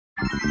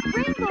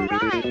Rainbow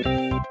Rhymes.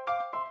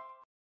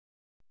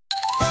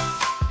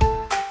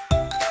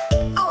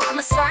 Oh, I'm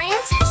a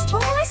scientist,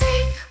 what will I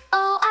see?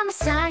 Oh, I'm a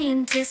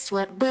scientist,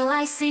 what will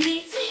I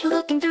see?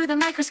 Looking through the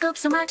microscope,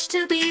 so much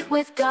to be.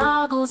 With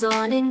goggles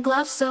on and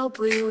gloves so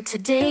blue.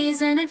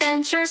 Today's an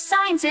adventure,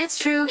 science, it's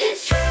true.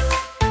 It's true.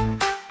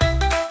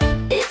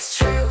 It's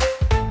true.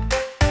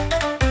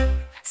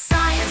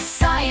 Science,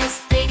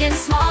 science, big and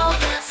small.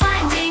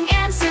 Finding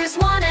answers,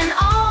 one and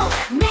all.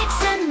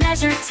 Mix and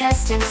measure,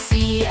 test and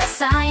see. A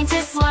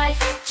scientist's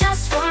life,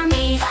 just for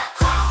me.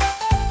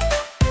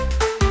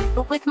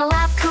 But with my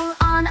lab coat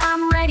on,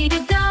 I'm ready to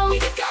go.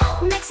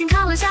 Mixing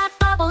colors that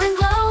bubble and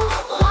glow.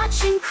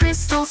 Watching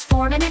crystals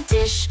form in a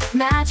dish.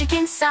 Magic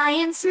in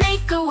science,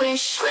 make a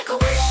wish. Click a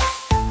wish.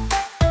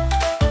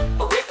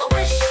 Whip a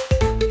wish.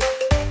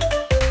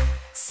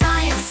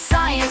 Science,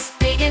 science,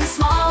 big and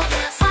small.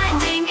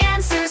 Finding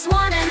answers,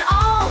 one and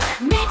all.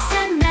 Mix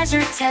and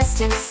measure,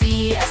 test and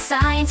see. A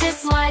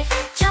scientist's life,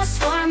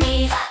 just for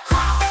me.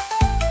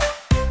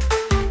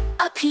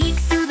 A peek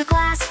through the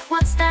glass,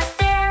 what's that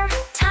there?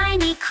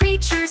 Tiny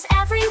creatures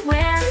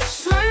everywhere.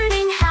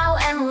 Learning how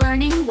and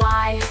learning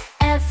why.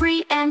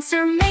 Every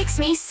answer makes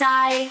me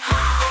sigh.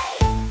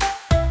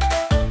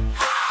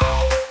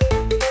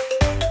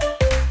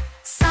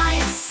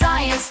 Science,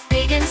 science,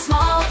 big and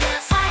small.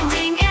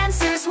 Finding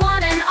answers,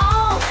 one and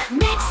all.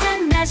 Mix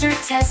and measure,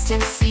 test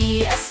and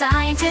see. A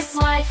scientist's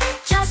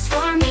life, just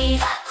for me.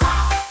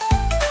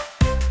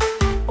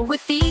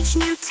 With each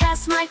new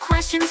test, my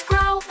questions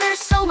grow. There's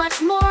so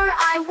much more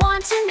I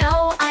want to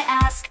know. I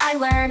ask, I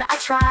learn, I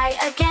try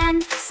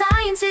again.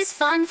 Science is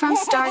fun from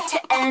start to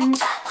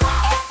end.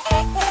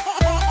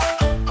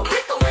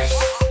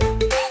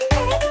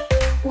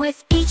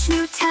 With each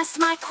new test,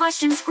 my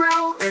questions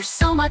grow. There's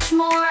so much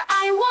more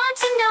I want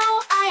to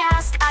know. I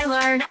ask, I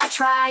learn, I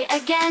try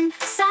again.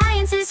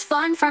 Science is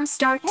fun from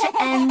start to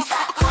end.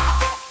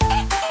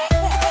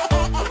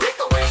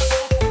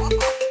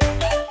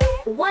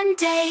 One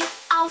day,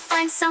 I'll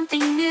find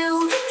something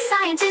new.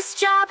 Scientist's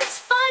job, it's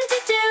fun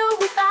to do.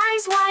 With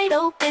eyes wide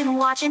open,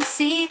 watch and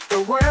see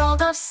the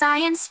world of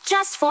science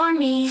just for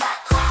me.